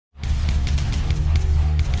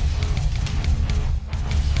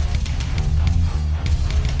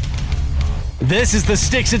This is the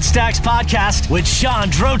Sticks and Stacks podcast with Sean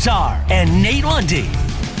Drotar and Nate Lundy.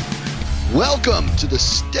 Welcome to the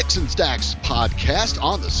Sticks and Stacks podcast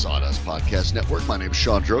on the Sawdust Podcast Network. My name is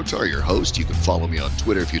Sean Drotar, your host. You can follow me on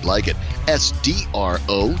Twitter if you'd like it, SDROTAR.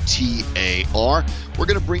 We're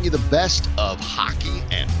going to bring you the best of hockey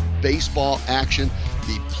and baseball action.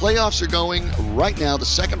 The playoffs are going right now. The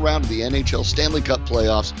second round of the NHL Stanley Cup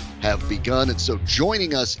playoffs have begun. And so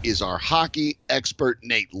joining us is our hockey expert,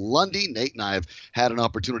 Nate Lundy. Nate and I have had an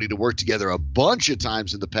opportunity to work together a bunch of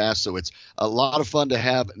times in the past, so it's a lot of fun to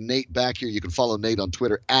have Nate back here. You can follow Nate on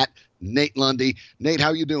Twitter at Nate Lundy. Nate, how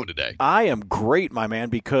are you doing today? I am great, my man,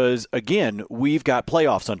 because, again, we've got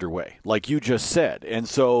playoffs underway, like you just said. And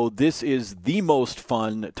so this is the most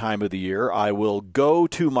fun time of the year. I will go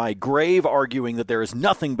to my grave arguing that there is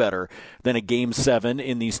nothing better than a Game 7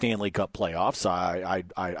 in the Stanley Cup playoffs.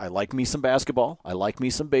 I like me some basketball. I like me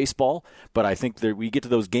some baseball. But I think that we get to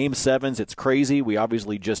those Game 7s, it's crazy. We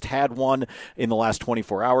obviously just had one in the last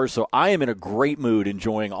 24 hours. So I am in a great mood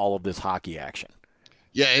enjoying all of this hockey action.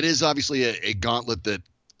 Yeah, it is obviously a gauntlet that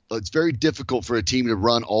it's very difficult for a team to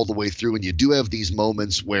run all the way through. And you do have these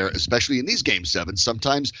moments where, especially in these Game 7s,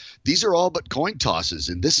 sometimes these are all but coin tosses.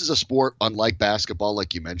 And this is a sport, unlike basketball,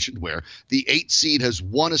 like you mentioned, where the 8 seed has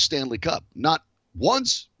won a Stanley Cup. Not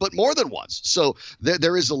once, but more than once. So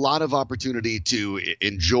there is a lot of opportunity to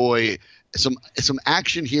enjoy some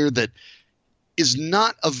action here that is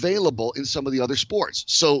not available in some of the other sports.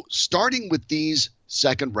 So starting with these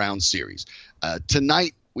second round series,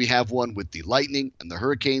 tonight we have one with the Lightning and the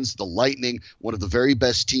Hurricanes. The Lightning, one of the very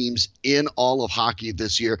best teams in all of hockey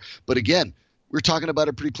this year. But again, we're talking about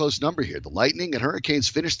a pretty close number here. The Lightning and Hurricanes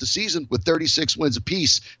finished the season with 36 wins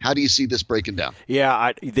apiece. How do you see this breaking down?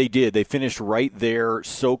 Yeah, they did. They finished right there,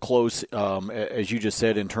 so close, as you just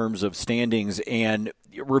said, in terms of standings. And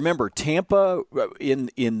remember, Tampa, in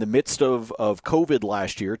the midst of COVID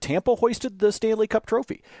last year, Tampa hoisted the Stanley Cup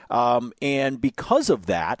trophy. And because of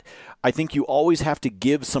that, I think you always have to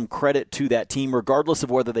give some credit to that team, regardless of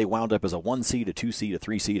whether they wound up as a 1 seed, a 2 seed, a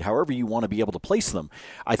 3 seed, however you want to be able to place them.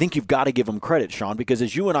 I think you've got to give them credit, Sean, because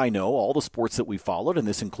as you and I know, all the sports that we followed, and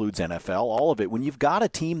this includes NFL, all of it, when you've got a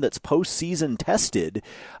team that's postseason tested,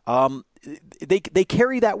 they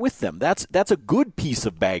carry that with them. That's a good piece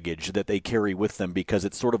of baggage that they carry with them because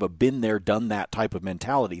it's sort of a been there, done that type of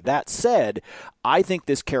mentality. That said, I think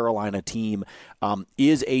this Carolina team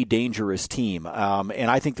is a dangerous team, and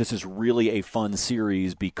I think this is really a fun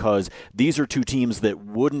series because these are two teams that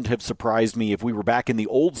wouldn't have surprised me if we were back in the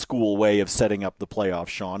old school way of setting up the playoffs,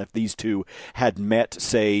 Sean, if these two had met,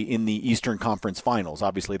 say, in the Eastern Conference Finals.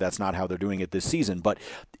 Obviously, that's not how they're doing it this season, but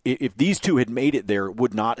if these two had made it there, it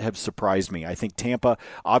would not have surprised me. I think Tampa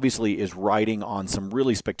obviously is riding on some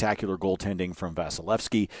really spectacular goaltending from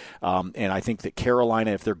Vasilevsky, and I think that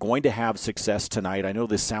Carolina, if they're going to have success tonight, I know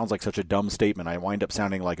this sounds like such a dumb statement. I wind up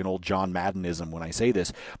sounding like an old John Maddenism when I say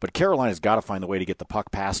this, but Carolina's got to find a way to get the puck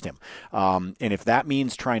past him. And if that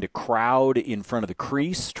means trying to crowd in front of the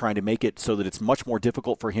crease, trying to make it so that it's much more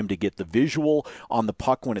difficult for him to get the visual on the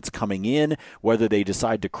puck when it's coming in, whether they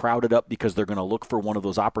decide to crowd it up because they're going to look for one of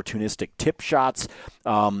those opportunistic tip shots.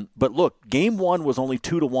 But look, Game 1 was only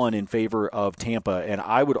 2-1 in favor of Tampa, and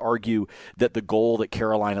I would argue that the goal that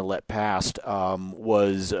Carolina let past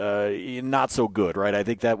was not so good, right? I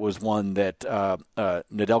think that was one that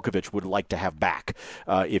Nedeljkovic would like to have back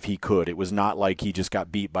if he could. It was not like he just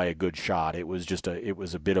got beat by a good shot. It was just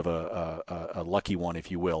a bit of a lucky one, if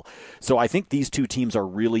you will. So I think these two teams are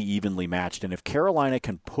really evenly matched, and if Carolina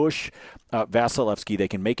can push Vasilevsky, they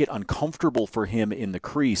can make it uncomfortable for him in the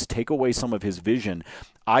crease, take away some of his vision.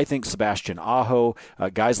 I think Sebastian Aho,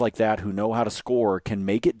 guys like that who know how to score, can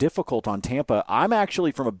make it difficult on Tampa. I'm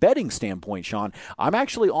actually, from a betting standpoint, Sean, I'm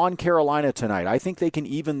actually on Carolina tonight. I think they can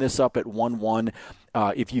even this up at 1-1.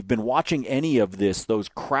 If you've been watching any of this, those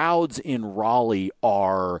crowds in Raleigh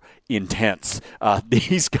are intense.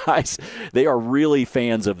 These guys, they are really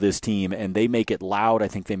fans of this team, and they make it loud. I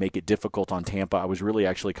think they make it difficult on Tampa. I was really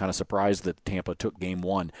actually kind of surprised that Tampa took Game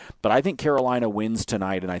 1. But I think Carolina wins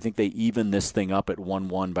tonight, and I think they even this thing up at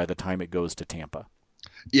 1-1 by the time it goes to Tampa.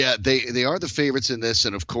 Yeah, they are the favorites in this,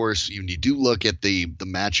 and of course, you do look at the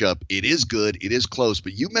matchup. It is good, it is close,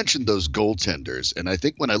 but you mentioned those goaltenders, and I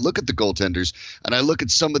think when I look at the goaltenders, and I look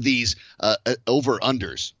at some of these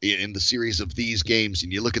over-unders in the series of these games,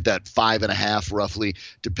 and you look at that 5.5 roughly,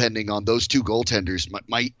 depending on those two goaltenders,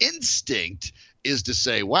 my instinct is to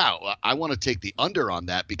say, wow, I want to take the under on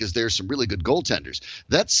that because there's some really good goaltenders.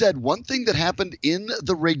 That said, one thing that happened in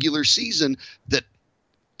the regular season that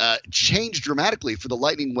changed dramatically for the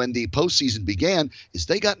Lightning when the postseason began is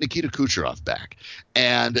they got Nikita Kucherov back.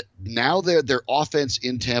 And now their offense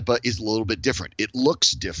in Tampa is a little bit different. It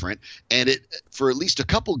looks different. And for at least a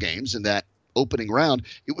couple games in that opening round,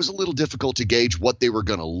 it was a little difficult to gauge what they were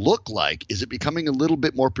going to look like. Is it becoming a little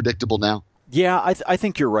bit more predictable now? Yeah, I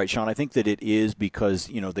think you're right, Sean. I think that it is because,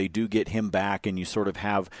 they do get him back and you sort of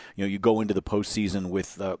have, you go into the postseason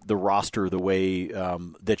with the roster the way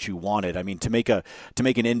that you want it. I mean, to make an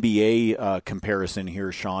NBA comparison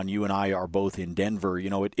here, Sean, you and I are both in Denver.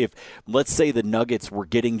 If let's say the Nuggets were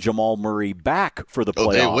getting Jamal Murray back for the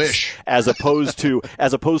playoffs, they wish. as opposed to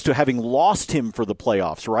having lost him for the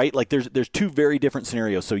playoffs, right? Like there's two very different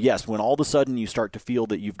scenarios. So yes, when all of a sudden you start to feel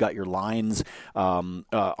that you've got your lines on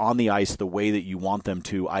the ice the way that you want them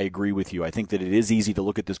to, I agree with you. I think that it is easy to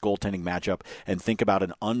look at this goaltending matchup and think about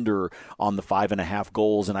an under on the 5.5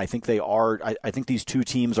 goals, and I think they are. I think these two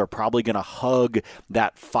teams are probably going to hug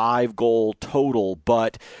that 5-goal total.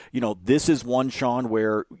 But this is one, Sean,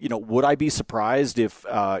 where would I be surprised if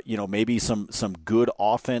maybe some good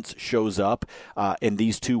offense shows up and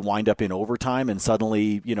these two wind up in overtime and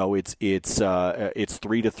suddenly it's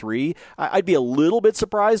 3-3. I'd be a little bit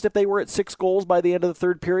surprised if they were at 6 goals by the end of the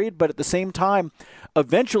third period, but at the same time,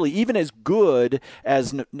 eventually, even as good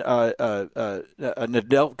as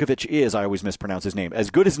Nedeljkovic is, I always mispronounce his name, as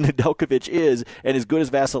good as Nedeljkovic is and as good as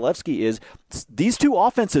Vasilevsky is, these two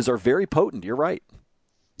offenses are very potent. You're right.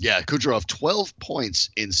 Yeah, Kucherov, 12 points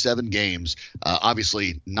in 7 games.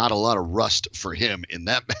 Obviously, not a lot of rust for him in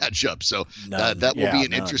that matchup. So that will be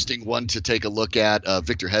an interesting one to take a look at.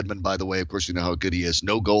 Victor Hedman, by the way, of course, you know how good he is.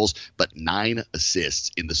 No goals, but 9 assists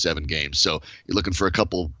in the 7 games. So you're looking for a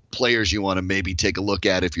couple players you want to maybe take a look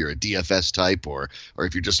at if you're a DFS type or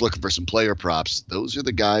if you're just looking for some player props. Those are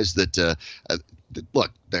the guys that look,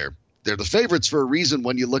 they're the favorites for a reason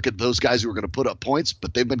when you look at those guys who are going to put up points,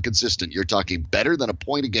 but they've been consistent. You're talking better than a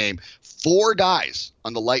point a game. 4 guys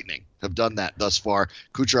on the Lightning have done that thus far.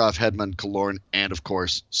 Kucherov, Hedman, Killorn, and, of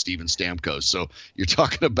course, Steven Stamkos. So you're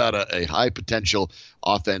talking about a high-potential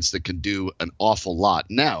offense that can do an awful lot.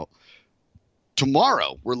 Now,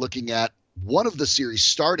 tomorrow we're looking at one of the series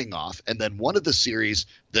starting off and then one of the series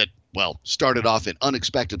that, started off in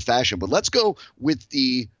unexpected fashion. But let's go with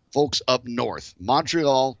the folks up north,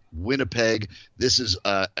 Montreal, Winnipeg. This is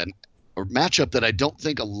a matchup that I don't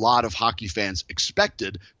think a lot of hockey fans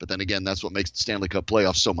expected. But then again, that's what makes the Stanley Cup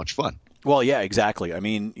playoffs so much fun. Well, yeah, exactly. I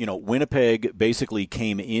mean, Winnipeg basically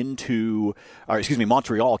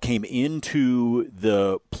Montreal came into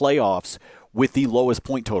the playoffs with the lowest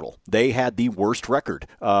point total. They had the worst record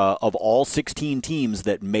of all 16 teams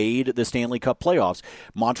that made the Stanley Cup playoffs.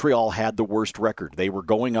 Montreal had the worst record. They were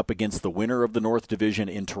going up against the winner of the North Division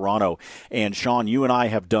in Toronto. And Sean, you and I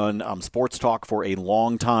have done sports talk for a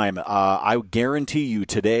long time. I guarantee you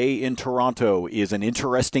today in Toronto is an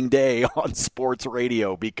interesting day on sports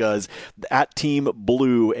radio because that team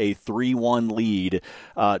blew a 3-1 lead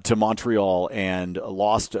to Montreal and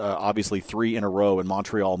lost obviously 3 in a row, and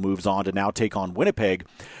Montreal moves on to now take on Winnipeg.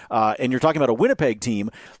 And you're talking about a Winnipeg team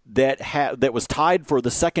that was tied for the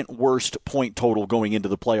second worst point total going into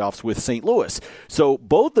the playoffs with St. Louis. So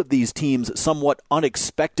both of these teams somewhat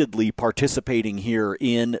unexpectedly participating here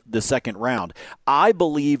in the second round. I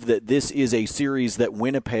believe that this is a series that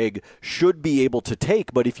Winnipeg should be able to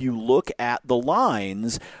take, but if you look at the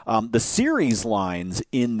lines, the series lines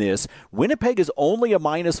in this, Winnipeg is only a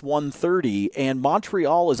 -130 and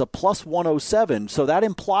Montreal is a +107, so that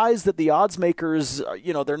implies that the odds makers,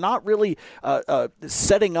 they're not really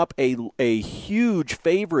setting up a huge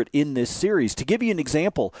favorite in this series. To give you an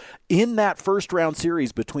example, in that first round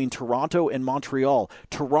series between Toronto and Montreal,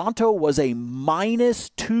 Toronto was a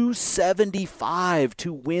 -275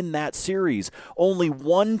 to win that series. Only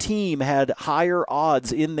one team had higher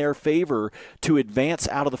odds in their favor to advance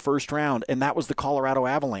out of the first round, and that was the Colorado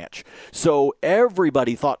Avalanche. So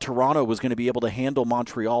everybody thought Toronto was going to be able to handle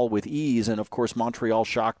Montreal with ease, and of course Montreal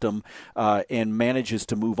shocked them and manages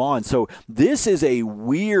to move on. So this is a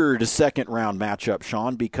weird second round matchup,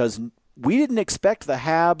 Sean, because we didn't expect the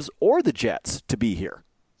Habs or the Jets to be here.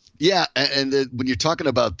 Yeah, and when you're talking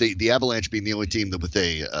about the Avalanche being the only team that with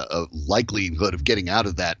a likelihood of getting out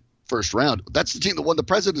of that first round, that's the team that won the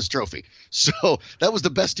President's Trophy. So that was the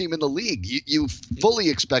best team in the league. You fully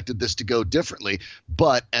expected this to go differently.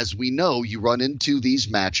 But as we know, you run into these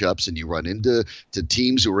matchups and you run into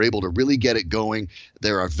teams who are able to really get it going.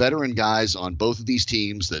 There are veteran guys on both of these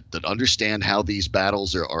teams that understand how these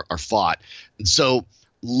battles are fought. And so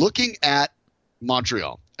looking at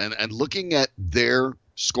Montreal and looking at their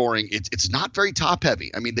scoring, it's not very top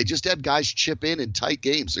heavy. I mean, they just had guys chip in tight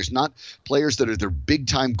games. There's not players that are their big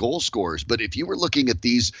time goal scorers. But if you were looking at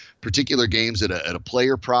these particular games at a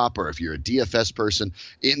player prop, or if you're a DFS person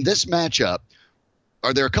in this matchup,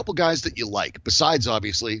 are there a couple guys that you like besides,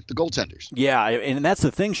 obviously, the goaltenders? Yeah, and that's the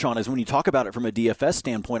thing, Sean, is when you talk about it from a DFS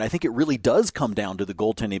standpoint, I think it really does come down to the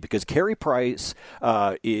goaltending, because Carey Price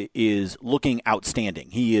is looking outstanding.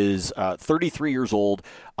 He is 33 years old,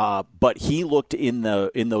 but he looked in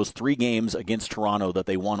those 3 games against Toronto that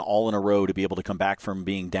they won all in a row to be able to come back from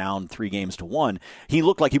being down 3-1. He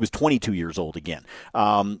looked like he was 22 years old again.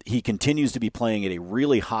 He continues to be playing at a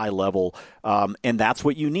really high level, and that's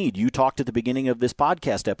what you need. You talked at the beginning of this podcast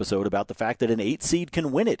episode about the fact that an 8 seed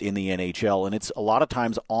can win it in the NHL, and it's a lot of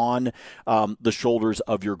times on the shoulders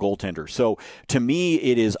of your goaltender. So to me,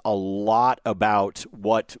 it is a lot about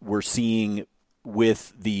what we're seeing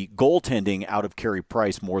with the goaltending out of Carey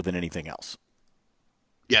Price more than anything else.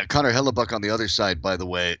 Yeah, Connor Hellebuck on the other side, by the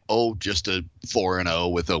way, just a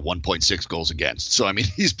 4-0 with a 1.6 goals against. So, I mean,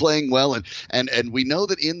 he's playing well. And we know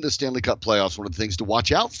that in the Stanley Cup playoffs, one of the things to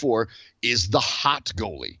watch out for is the hot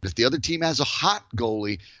goalie. If the other team has a hot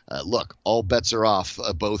goalie, look, all bets are off,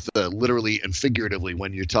 both literally and figuratively,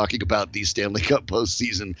 when you're talking about these Stanley Cup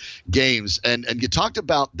postseason games. And you talked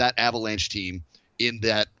about that Avalanche team in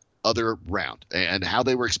that other round and how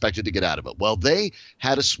they were expected to get out of it. Well, they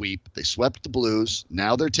had a sweep. They swept the Blues.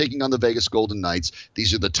 Now they're taking on the Vegas Golden Knights.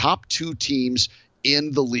 These are the top 2 teams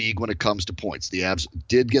in the league when it comes to points. The Avs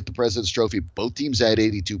did get the President's Trophy. Both teams had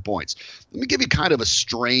 82 points. Let me give you kind of a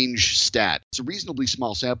strange stat. It's a reasonably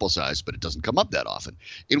small sample size, but it doesn't come up that often,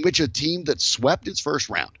 in which a team that swept its first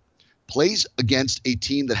round plays against a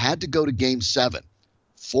team that had to go to Game 7.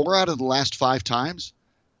 4 out of the last 5 times,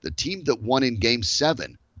 the team that won in Game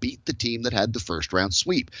 7 beat the team that had the first round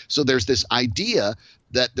sweep. So there's this idea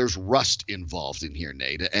that there's rust involved in here,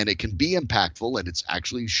 Nate, and it can be impactful, and it's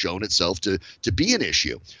actually shown itself to be an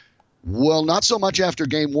issue. Well, not so much after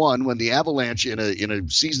Game 1, when the Avalanche in a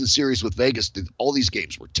season series with Vegas, all these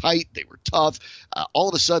games were tight, they were tough. All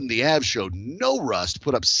of a sudden, the Avs showed no rust,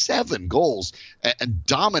 put up 7 goals, and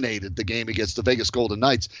dominated the game against the Vegas Golden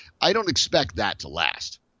Knights. I don't expect that to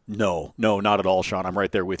last. No, not at all, Sean. I'm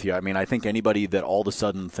right there with you. I mean, I think anybody that all of a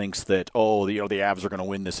sudden thinks that, the Avs are going to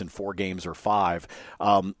win this in 4 games or 5,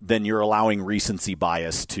 then you're allowing recency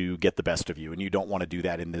bias to get the best of you, and you don't want to do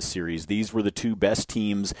that in this series. These were the 2 best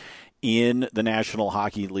teams in the National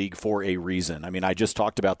Hockey League for a reason. I mean, I just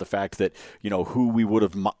talked about the fact that, who we would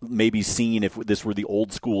have maybe seen if this were the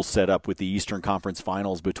old school setup with the Eastern Conference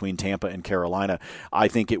Finals between Tampa and Carolina. I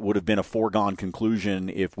think it would have been a foregone conclusion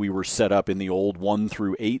if we were set up in the old 1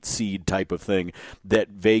 through 8 seed type of thing that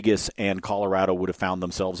Vegas and Colorado would have found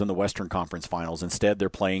themselves in the Western Conference Finals. Instead, they're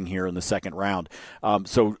playing here in the second round.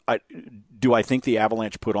 Do I think the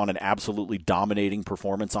Avalanche put on an absolutely dominating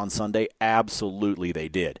performance on Sunday? Absolutely they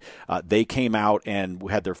did. They came out and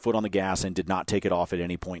had their foot on the gas and did not take it off at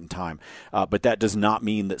any point in time. But that does not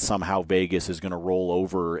mean that somehow Vegas is going to roll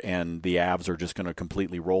over and the Avs are just going to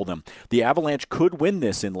completely roll them. The Avalanche could win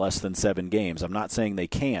this in less than 7 games. I'm not saying they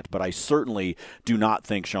can't, but I certainly do not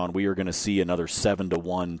think, Sean, we are going to see another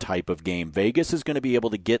 7-1 type of game. Vegas is going to be able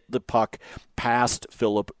to get the puck past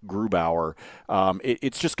Philip Grubauer.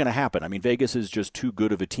 It's just going to happen. I mean, Vegas is just too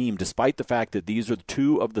good of a team, despite the fact that these are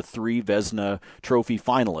 2 of the 3 Vezina Trophy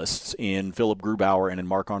finalists in Philip Grubauer and in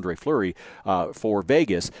Marc-Andre Fleury for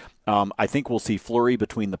Vegas. I think we'll see Fleury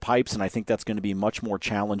between the pipes, and I think that's going to be much more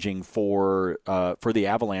challenging for the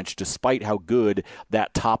Avalanche, despite how good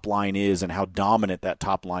that top line is and how dominant that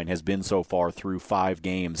top line has been so far through 5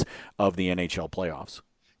 games of the NHL playoffs.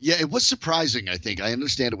 Yeah, it was surprising, I think. I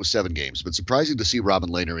understand it was 7 games, but surprising to see Robin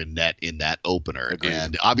Lehner in net in that opener. Agreed.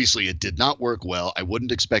 And obviously it did not work well. I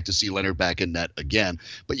wouldn't expect to see Lehner back in net again,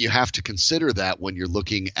 but you have to consider that when you're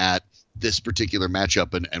looking at this particular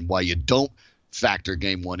matchup and why you don't factor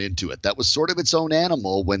Game 1 into it. That was sort of its own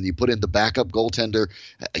animal when you put in the backup goaltender.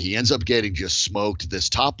 He ends up getting just smoked. This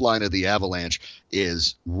top line of the Avalanche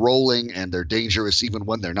is rolling, and they're dangerous even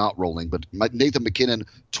when they're not rolling. But Nathan MacKinnon,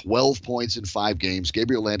 12 points in 5 games.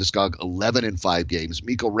 Gabriel Landeskog, 11 in 5 games.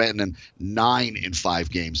 Mikko Rantanen, 9 in 5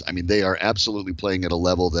 games. I mean, they are absolutely playing at a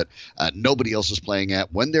level that nobody else is playing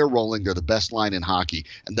at. When they're rolling, they're the best line in hockey.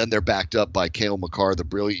 And then they're backed up by Cale Makar, the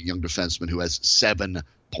brilliant young defenseman who has 7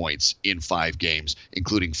 points in 5 games,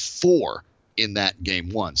 including 4 in that game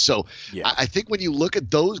one. So yeah. I think when you look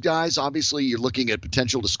at those guys, obviously you're looking at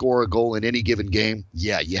potential to score a goal in any given game.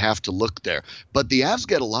 Yeah, you have to look there. But the Avs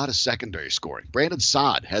get a lot of secondary scoring. Brandon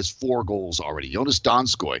Saad has 4 goals already. Jonas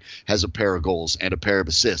Donskoy has a pair of goals and a pair of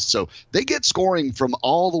assists. So they get scoring from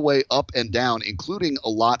all the way up and down, including a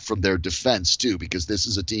lot from their defense too, because this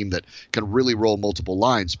is a team that can really roll multiple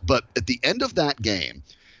lines. But at the end of that game,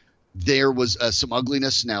 there was some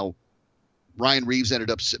ugliness. Now, Ryan Reeves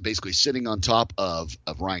ended up basically sitting on top of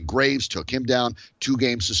Ryan Graves, took him down,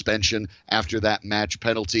 2-game suspension after that match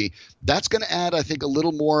penalty. That's going to add, I think, a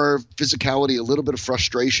little more physicality, a little bit of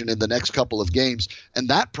frustration in the next couple of games, and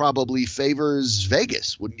that probably favors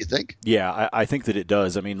Vegas, wouldn't you think? Yeah, I think that it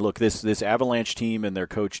does. I mean, look, this Avalanche team and their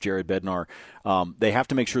coach, Jared Bednar, they have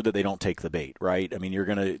to make sure that they don't take the bait, right? I mean,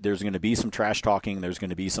 there's going to be some trash talking, there's going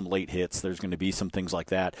to be some late hits, there's going to be some things like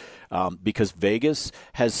that, because Vegas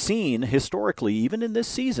has seen historically, even in this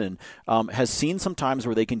season, has seen some times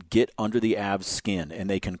where they can get under the Avs' skin and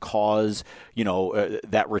they can cause,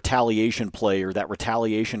 that retaliation play or that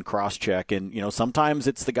retaliation cross-check. And, sometimes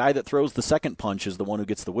it's the guy that throws the second punch is the one who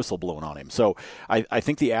gets the whistle blown on him. So I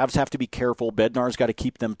think the Avs have to be careful. Bednar's got to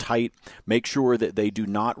keep them tight, make sure that they do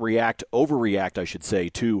not overreact, I should say,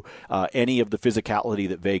 to any of the physicality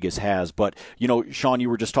that Vegas has. But, Sean, you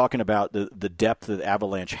were just talking about the depth that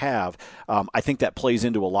Avalanche have. I think that plays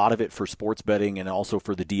into a lot of it for sports betting and also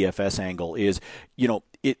for the DFS angle is,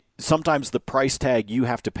 sometimes the price tag you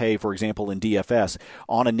have to pay, for example, in DFS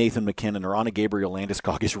on a Nathan McKinnon or on a Gabriel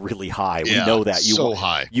Landeskog is really high. Yeah, we know that. So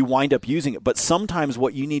high. You wind up using it. But sometimes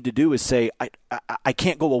what you need to do is say, I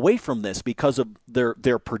can't go away from this because of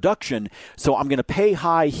their production, so I'm going to pay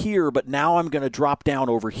high here, but now I'm going to drop down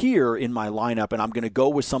over here in my lineup, and I'm going to go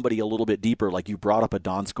with somebody a little bit deeper, like you brought up a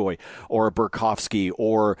Donskoy or a Burakovsky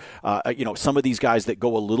or some of these guys that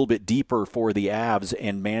go a little bit deeper for the Avs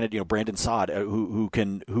and manage, Brandon Saad, who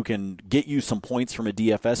can get you some points from a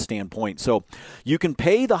DFS standpoint. So you can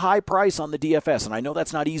pay the high price on the DFS, and I know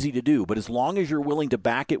that's not easy to do, but as long as you're willing to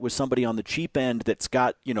back it with somebody on the cheap end that's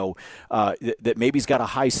got, that maybe's got a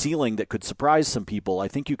high ceiling that could surprise some people, I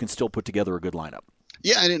think you can still put together a good lineup.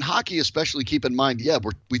 Yeah, and in hockey especially, keep in mind,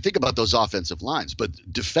 we think about those offensive lines, but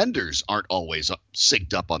defenders aren't always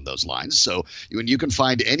synced up on those lines. So when you can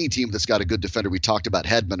find any team that's got a good defender, we talked about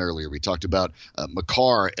Hedman earlier, we talked about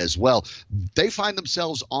Makar as well, they find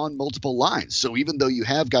themselves on multiple lines. So even though you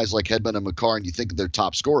have guys like Hedman and Makar and you think they're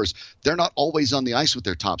top scorers, they're not always on the ice with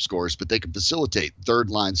their top scorers, but they can facilitate third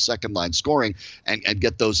line, second line scoring and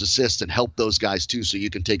get those assists and help those guys too. So you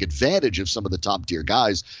can take advantage of some of the top tier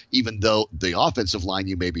guys, even though the offensive line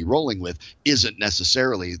you may be rolling with isn't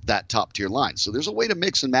necessarily that top tier line. So there's a way to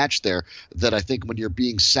mix and match there that I think when you're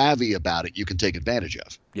being savvy about it, you can take advantage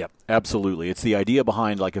of. Yeah, absolutely. It's the idea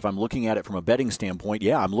behind, like, if I'm looking at it from a betting standpoint,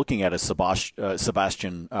 I'm looking at a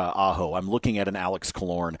Sebastian Aho. I'm looking at an Alex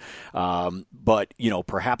Killorn. But,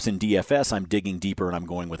 perhaps in DFS, I'm digging deeper and I'm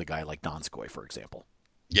going with a guy like Donskoy, for example.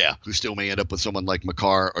 Yeah, who still may end up with someone like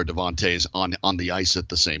Makar or Devontae's on the ice at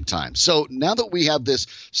the same time. So now that we have this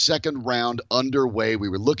second round underway, we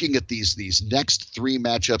were looking at these next 3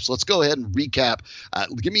 matchups. Let's go ahead and recap.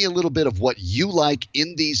 Give me a little bit of what you like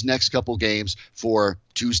in these next couple games for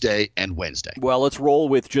Tuesday and Wednesday. Well, let's roll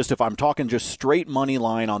with if I'm talking just straight money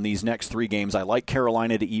line on these next 3 games. I like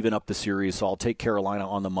Carolina to even up the series, so I'll take Carolina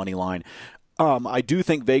on the money line. I do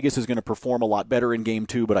think Vegas is going to perform a lot better in Game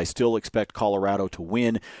 2, but I still expect Colorado to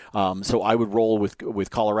win. So I would roll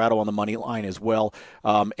with Colorado on the money line as well.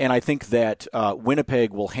 And I think that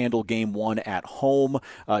Winnipeg will handle Game 1 at home,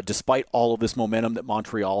 despite all of this momentum that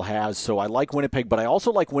Montreal has. So I like Winnipeg, but I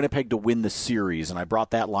also like Winnipeg to win the series, and I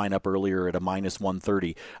brought that line up earlier at a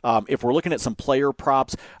 -130. If we're looking at some player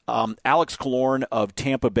props, Alex Killorn of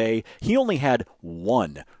Tampa Bay, he only had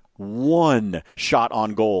one shot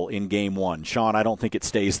on goal in Game 1. Sean, I don't think it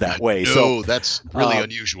stays that way. No, that's really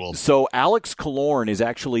unusual. So Alex Killorn is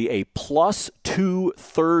actually a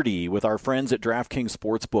 +230 with our friends at DraftKings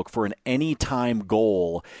Sportsbook for an anytime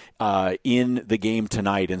goal in the game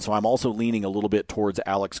tonight. And so I'm also leaning a little bit towards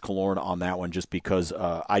Alex Killorn on that one just because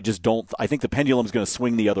I think the pendulum's going to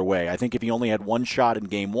swing the other way. I think if he only had one shot in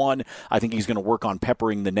Game 1, I think he's going to work on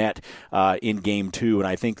peppering the net in Game 2. And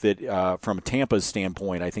I think that from Tampa's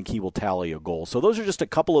standpoint, I think he will tally a goal. So those are just a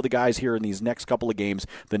couple of the guys here in these next couple of games,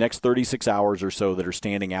 the next 36 hours or so, that are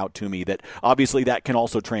standing out to me that obviously that can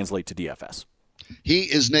also translate to DFS. He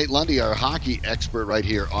is Nate Lundy, our hockey expert right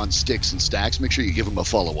here on Sticks and Stacks. Make sure you give him a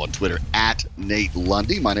follow on Twitter at Nate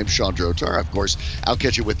Lundy. My name's Sean Drotar. Of course, I'll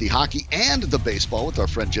catch you with the hockey and the baseball with our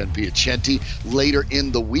friend Jen Piacenti later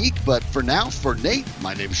in the week. But for now, for Nate,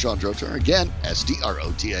 my name is Sean Drotar. Again,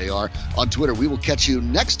 SDROTAR on Twitter. We will catch you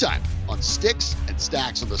next time on Sticks and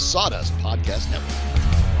Stacks on the Sawdust Podcast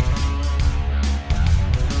Network.